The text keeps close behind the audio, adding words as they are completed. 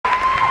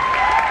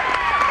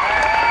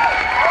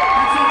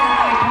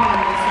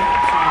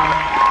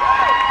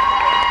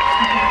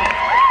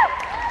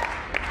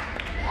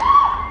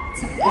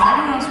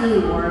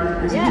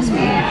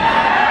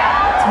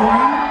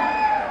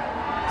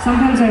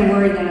sometimes I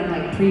worry that I'm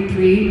like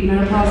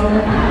pre-menopausal.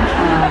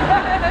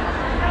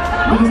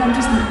 Because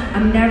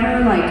I'm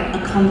never like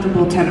a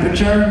comfortable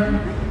temperature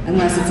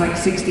unless it's like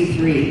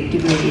 63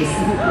 degrees.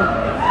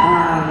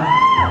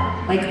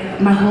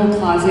 Like my whole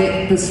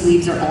closet, the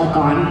sleeves are all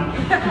gone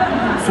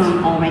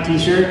from all my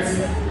t-shirts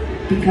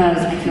because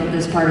I feel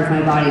this part of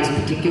my body is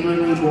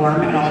particularly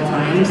warm at all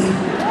times.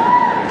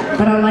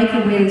 But I like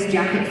the way this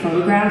jacket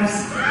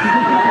photographs.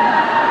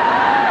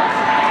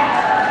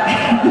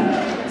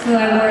 So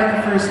I wore it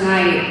the first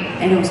night,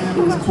 and it was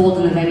cold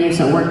in the venue,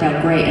 so it worked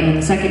out great. And then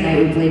the second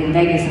night we played in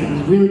Vegas, and it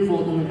was really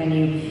cold in the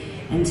venue,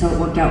 and so it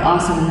worked out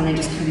awesome. And then I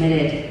just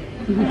committed.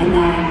 And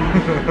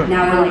then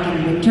now we're like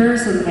in winter,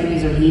 so the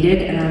venues are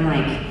heated, and I'm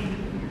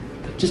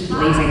like just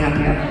blazing up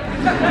here.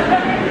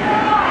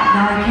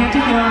 Now I can't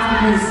take it off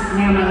because,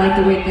 man, I like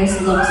the way this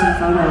looks in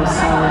photos.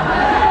 So.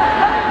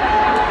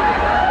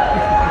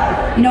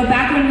 You know,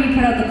 back when we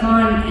put out the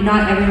con,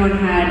 not everyone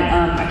had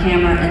a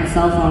camera and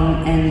cell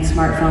phone and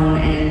smartphone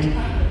and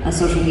a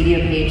social media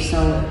page,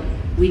 so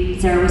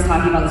Sarah was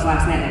talking about this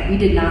last night, like, we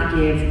did not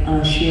give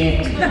a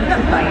shit.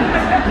 Like,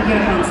 we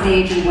get up on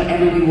stage and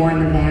whatever we wore in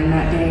the band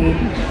that day,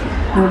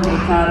 no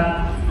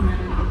makeup.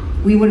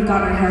 We would have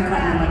gotten our hair cut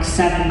and then like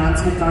 7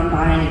 months had gone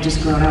by and it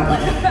just grown out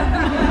like, and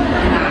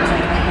that was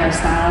like my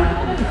hairstyle.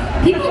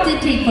 People did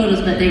take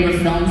photos, but they were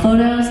film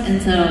photos,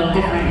 and so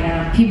different,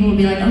 yeah. People would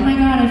be like, oh my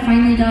god, I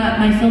finally got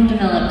my film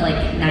developed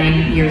like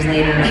 9 years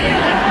later. And like, oh,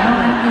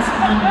 I have this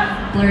one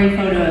blurry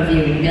photo of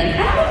you. And you'd be like,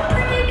 I look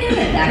pretty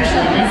good,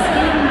 actually. My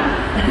skin,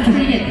 it's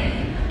pretty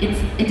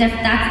good.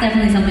 That's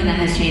definitely something that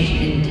has changed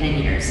in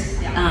 10 years.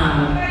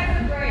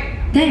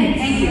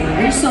 Thanks. Thank you.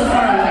 You're so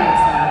far away.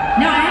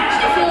 So. No, I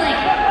actually feel like,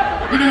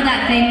 you know,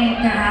 that thing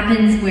that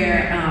happens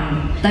where,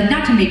 like,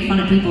 not to make fun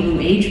of people who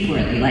age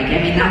poorly, like, I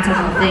mean, that's a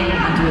whole thing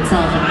unto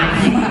itself, and I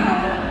think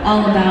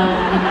all about,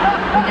 you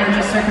know, there are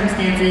just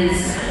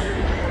circumstances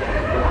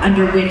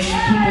under which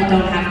people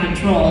don't have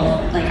control,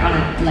 like, on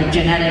a, like,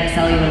 genetic,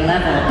 cellular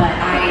level, but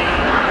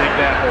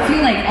I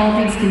feel like all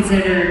things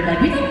considered,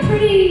 like, we look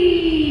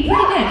pretty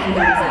good for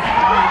 37.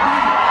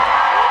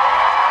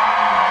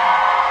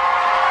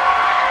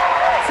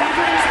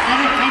 Sometimes, I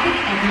think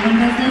everyone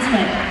does this,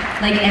 but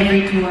like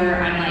every tour,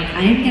 I'm like,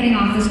 I am getting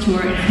off this tour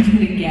and I'm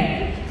gonna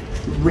get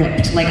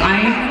ripped. Like I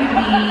am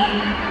gonna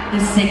be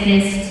the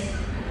sickest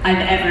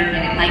I've ever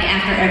been. Like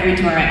after every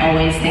tour, I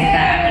always think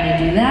that I'm gonna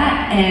do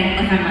that.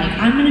 And like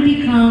I'm gonna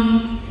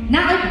become,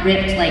 not like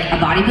ripped like a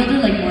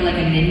bodybuilder, like more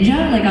like a ninja.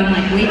 Like I'm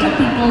like, wait till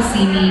people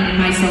see me in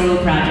my solo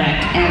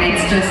project. And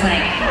it's just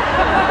like,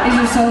 is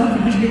your solo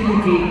project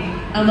gonna be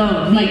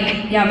alone?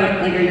 Like, yeah, but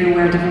like are you gonna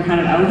wear a different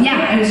kind of outfit?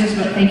 Yeah, I was just,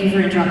 thank you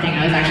for interrupting.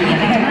 I was actually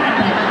getting to that.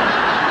 But,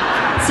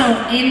 so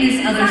in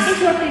this other... It's not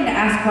interrupting to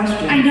ask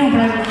questions. I know,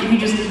 but if you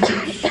just... a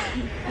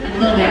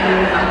little bit.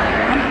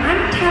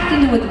 I'm tapped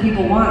into what the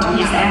people want. I'm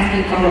just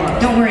asking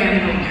follow-ups. Don't worry, I'm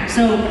going there.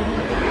 So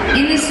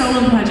in this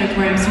solo project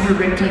where I'm super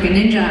ripped like a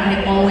ninja,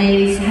 I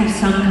always have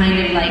some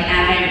kind of like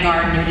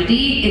avant-garde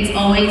nudity. It's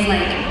always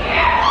like...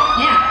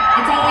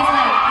 Yeah, it's always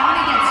like, I'm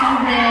gonna get so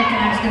ripped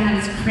and I'm just gonna have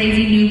this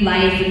crazy new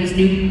life and this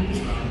new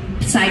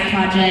side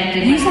project.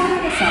 And you sound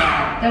like a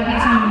star. There'll be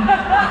some...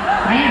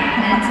 I am.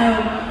 And so...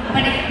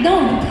 But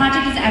no, the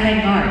project is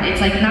avant-garde. It's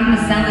like not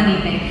gonna sell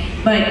anything,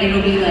 but it'll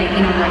be like,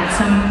 you know, like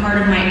some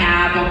part of my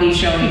ab will be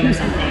showing or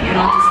something, and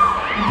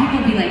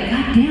people will be like,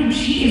 God damn,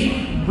 she is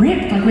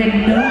ripped. Like we had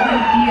no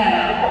idea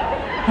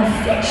how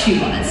fit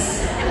she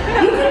was.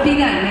 You could be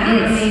that now.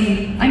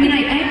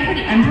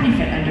 I'm pretty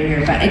fit under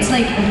here, but it's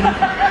like,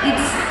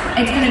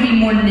 it's gonna be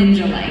more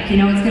ninja-like,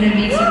 you know. It's gonna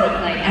be sort of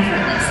like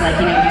effortless,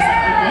 like you know, just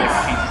like this.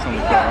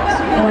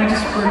 Or I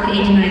just work 8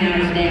 to 9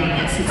 hours a day on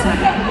this. It's not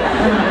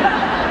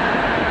good.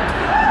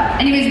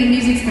 Anyways, the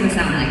music's gonna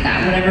sound like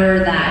that,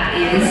 whatever that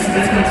is. It's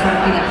gonna sort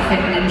of be like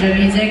fit ninja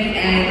music,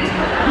 and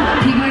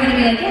people are gonna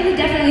be like, yeah, they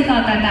definitely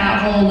thought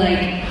that whole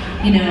like,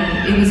 you know,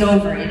 it was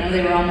over. You know, they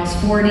were almost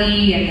 40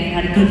 and they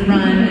had a good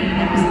run, and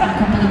there was a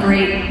couple of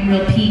great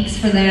real peaks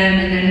for them,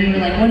 and then we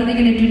were like, what are they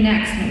gonna do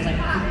next? And it was like,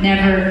 I could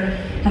never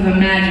have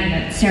imagined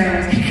that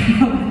Sarah was gonna come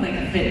up with like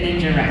a fit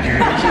ninja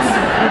record.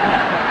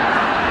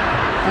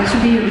 That should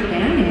be your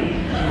band name.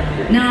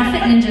 No,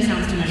 fit ninja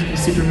sounds too much like a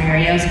Super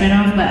Mario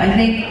spinoff, but I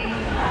think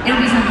it'll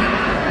be something.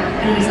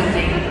 It'll be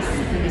something good.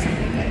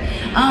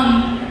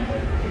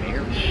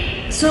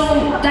 So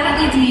that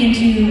leads me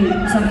into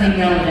something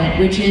relevant,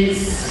 which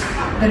is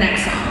the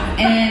next song.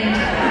 And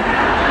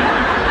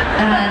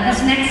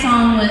this next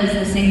song was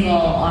a single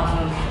off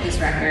of this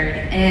record,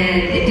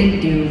 and it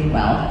didn't do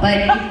well. But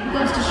it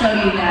goes to show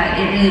you that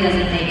it really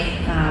doesn't make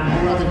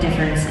a world of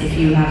difference if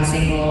you have a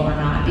single or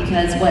not,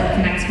 because what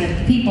connects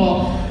with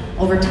people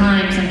over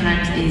time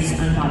sometimes is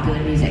unpopular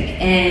music.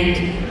 And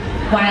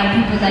while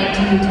people like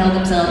to tell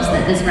themselves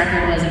that this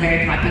record was a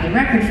very popular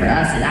record for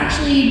us, it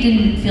actually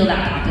didn't feel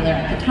that popular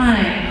at the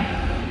time.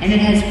 And it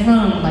has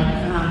grown, like,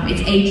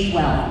 it's aged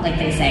well, like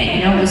they say.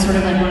 You know, it was sort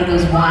of like one of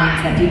those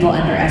wines that people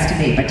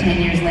underestimate, but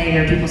 10 years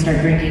later, people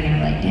start drinking and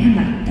are like, damn,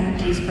 that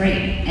tastes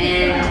great.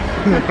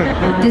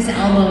 And this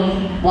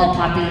album, while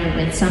popular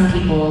with some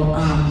people,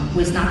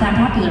 was not that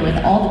popular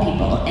with all the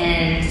people.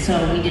 And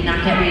so we did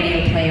not get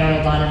radio play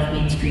or a lot of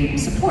mainstream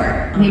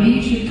support. Maybe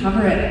you should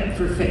cover it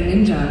for Fit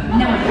Ninja.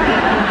 No,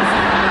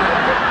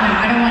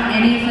 I don't want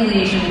any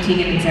affiliation with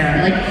Tegan and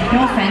Sara. Like,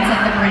 no offense,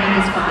 like the brand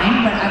is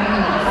fine, but I want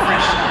a little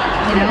fresh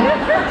stuff, you know?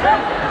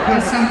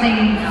 Just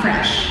something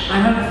fresh. I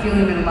have a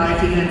feeling that a lot of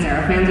Tegan and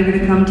Sara fans are going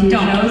to come to your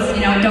shows.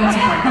 You know, don't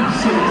support them.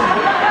 You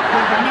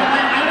know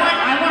what?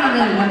 I want to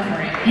really work for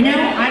it. You know,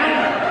 I don't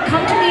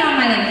come to me on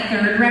my like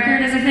third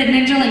record as a Fit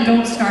Ninja. Like,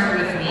 don't start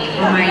with me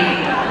on my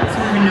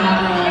sort of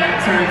inaugural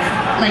sort of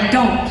like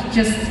don't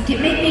just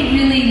make me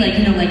really like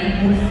like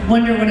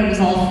wonder what it was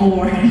all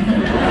for. If you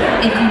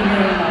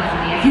really love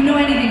me, if you know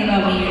anything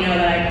about me, you know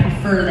that I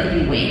prefer that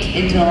you wait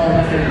until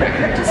the third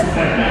record to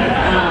support me.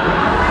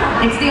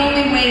 It's the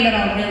only way that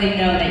I'll really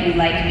know that you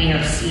like me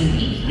or see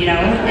me, you know?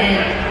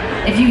 And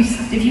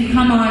if you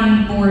come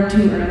on board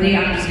too early,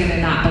 I'm just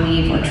gonna not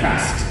believe or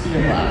trust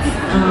your love.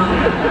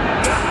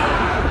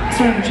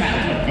 Sort of a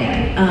childhood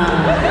thing.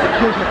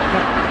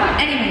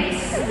 Anyways,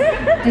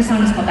 this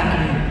song is called Back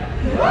in Here.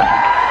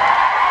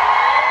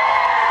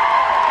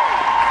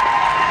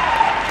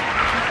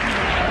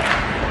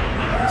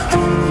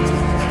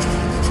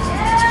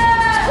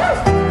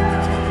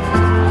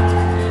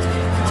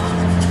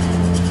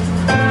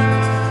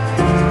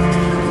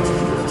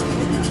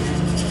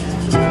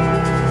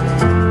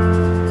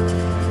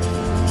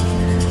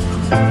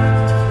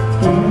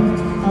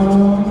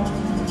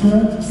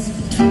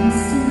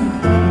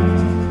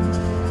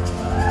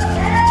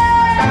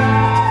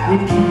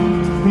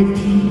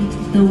 Repeat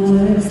the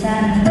words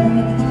that